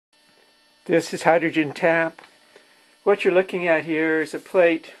This is hydrogen tap. What you're looking at here is a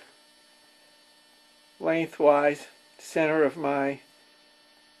plate lengthwise, center of my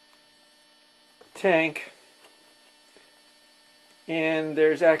tank, and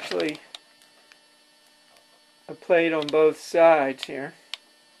there's actually a plate on both sides here.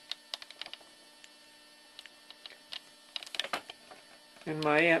 And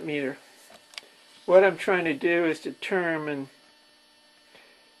my ammeter. What I'm trying to do is determine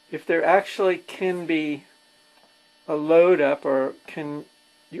if there actually can be a load up, or can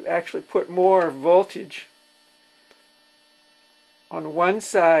you actually put more voltage on one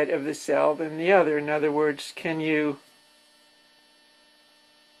side of the cell than the other. In other words, can you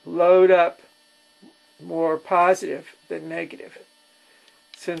load up more positive than negative?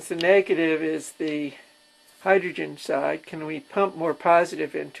 Since the negative is the hydrogen side, can we pump more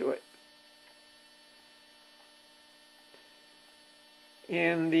positive into it?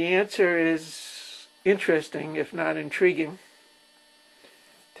 And the answer is interesting, if not intriguing.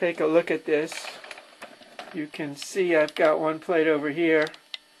 Take a look at this. You can see I've got one plate over here,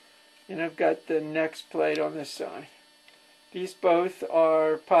 and I've got the next plate on this side. These both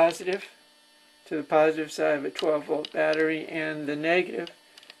are positive to the positive side of a 12-volt battery, and the negative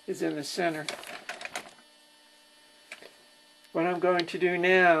is in the center. What I'm going to do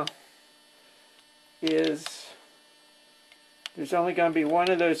now is, there's only going to be one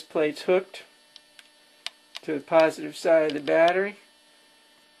of those plates hooked to the positive side of the battery,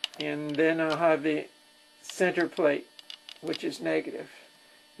 and then I'll have the center plate, which is negative.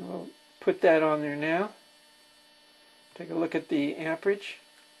 And we'll put that on there now. Take a look at the amperage.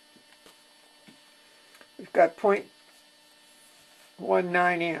 We've got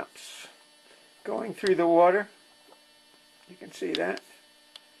 0.19 amps going through the water. You can see that.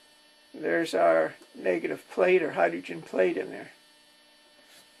 There's our negative plate, or hydrogen plate, in there.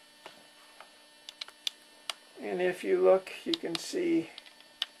 And if you look, you can see,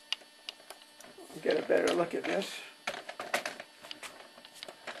 I'll get a better look at this.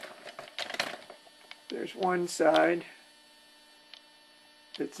 There's one side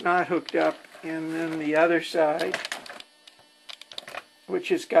that's not hooked up, and then the other side, which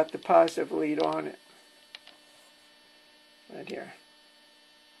has got the positive lead on it. Right here.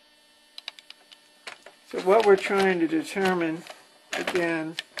 So what we're trying to determine,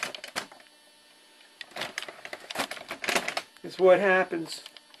 again, is what happens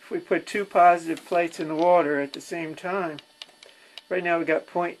if we put two positive plates in the water at the same time. Right now we've got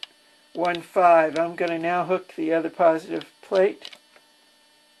 0.15. I'm going to now hook the other positive plate.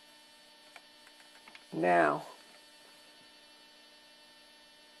 Now.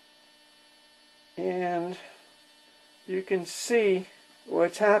 And you can see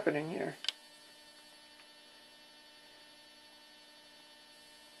what's happening here.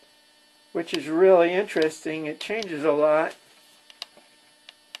 Which is really interesting. It changes a lot.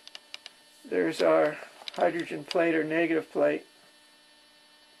 There's our hydrogen plate, or negative plate.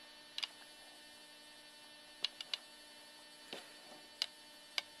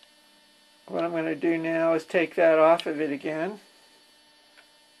 What I'm going to do now is take that off of it again.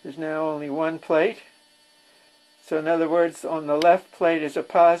 There's now only one plate. So in other words, on the left plate is a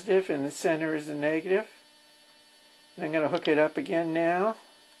positive and the center is a negative. And I'm going to hook it up again now.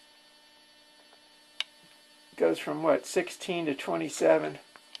 It goes from what, 16 to 27.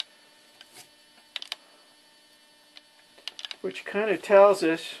 Which kind of tells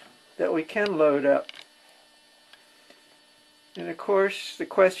us that we can load up. And of course, the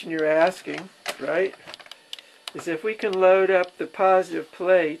question you're asking, right, is if we can load up the positive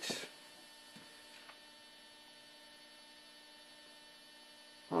plates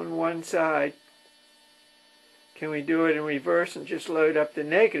on one side, can we do it in reverse and just load up the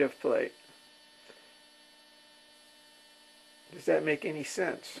negative plate? Does that make any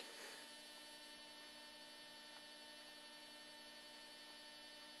sense?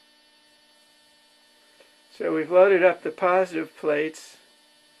 So we've loaded up the positive plates,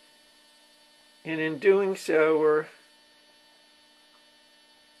 and in doing so we're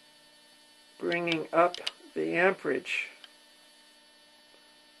bringing up the amperage.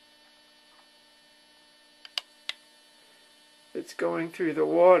 That's going through the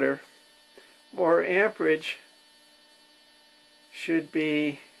water. More amperage should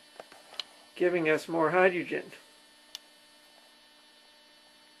be giving us more hydrogen.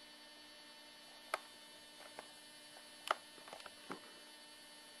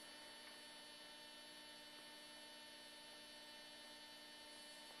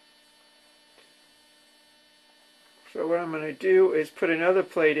 So what I'm going to do is put another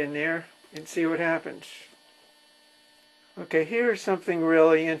plate in there and see what happens. Okay, here's something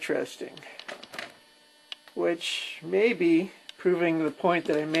really interesting, which may be proving the point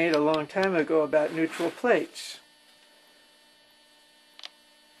that I made a long time ago about neutral plates.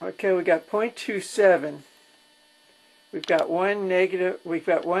 Okay, we got 0.27. We've got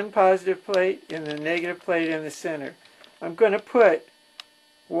one positive plate and the negative plate in the center. I'm going to put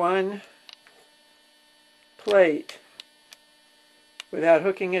one plate without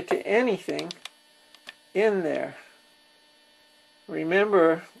hooking it to anything in there.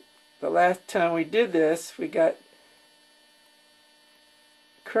 Remember, the last time we did this, we got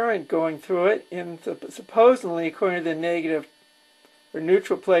current going through it, and supposedly, according to the negative or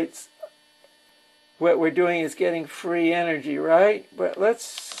neutral plates, what we're doing is getting free energy, right? But let's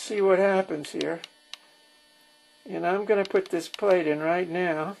see what happens here. And I'm going to put this plate in right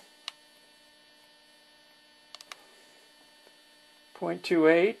now.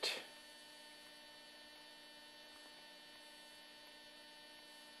 0.28.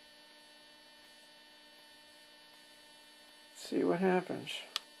 See what happens.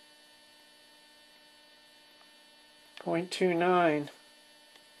 0.29.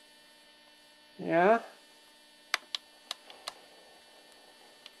 Yeah?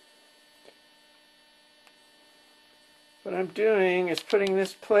 What I'm doing is putting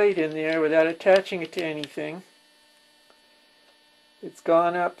this plate in there without attaching it to anything. It's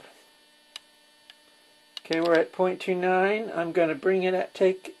gone up. Okay, we're at 0.29. I'm going to bring it at,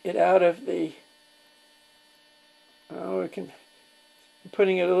 take it out of the, I'm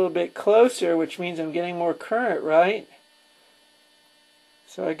putting it a little bit closer, which means I'm getting more current, right?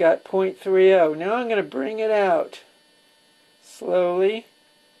 So I got 0.30. Now I'm going to bring it out slowly.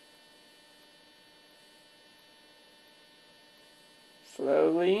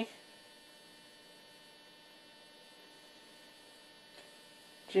 Slowly.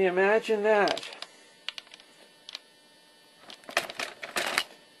 Do you imagine that?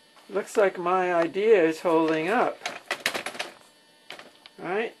 Looks like my idea is holding up.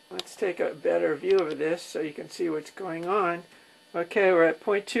 Alright, let's take a better view of this so you can see what's going on. Okay, we're at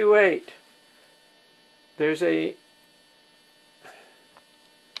 0.28. There's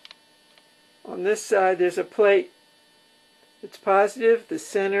on this side there's a plate. It's positive, the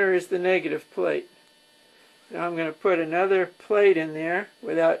center is the negative plate. Now I'm going to put another plate in there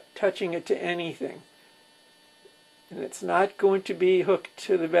without touching it to anything. And it's not going to be hooked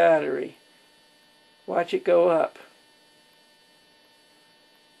to the battery. Watch it go up.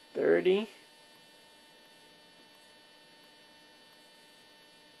 30.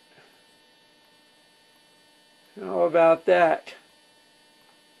 How about that?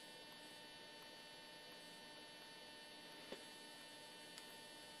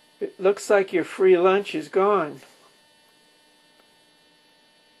 It looks like your free lunch is gone.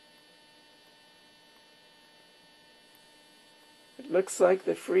 It looks like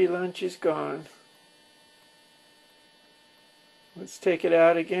the free lunch is gone. Let's take it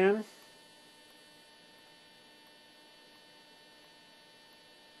out again.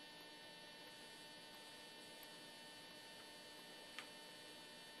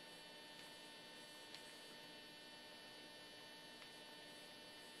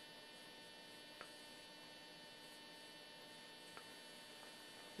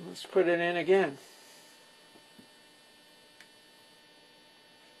 Let's put it in again.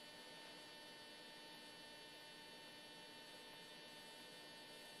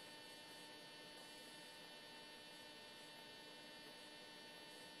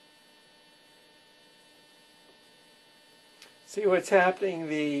 See what's happening?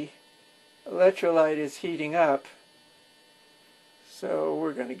 The electrolyte is heating up. So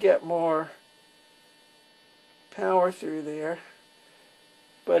we're going to get more power through there.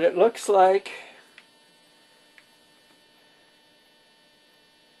 But it looks like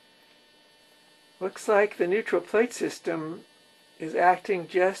the neutral plate system is acting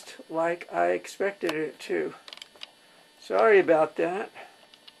just like I expected it to. Sorry about that.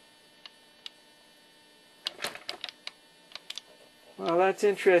 Well, that's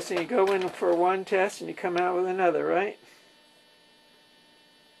interesting. You go in for one test and you come out with another, right?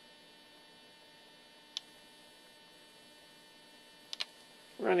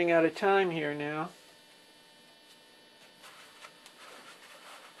 Running out of time here now.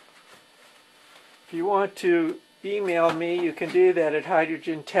 If you want to email me, you can do that at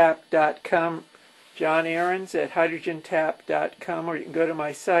hydrogentap.com. John Ahrens at hydrogentap.com, or you can go to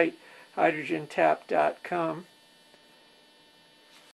my site, hydrogentap.com.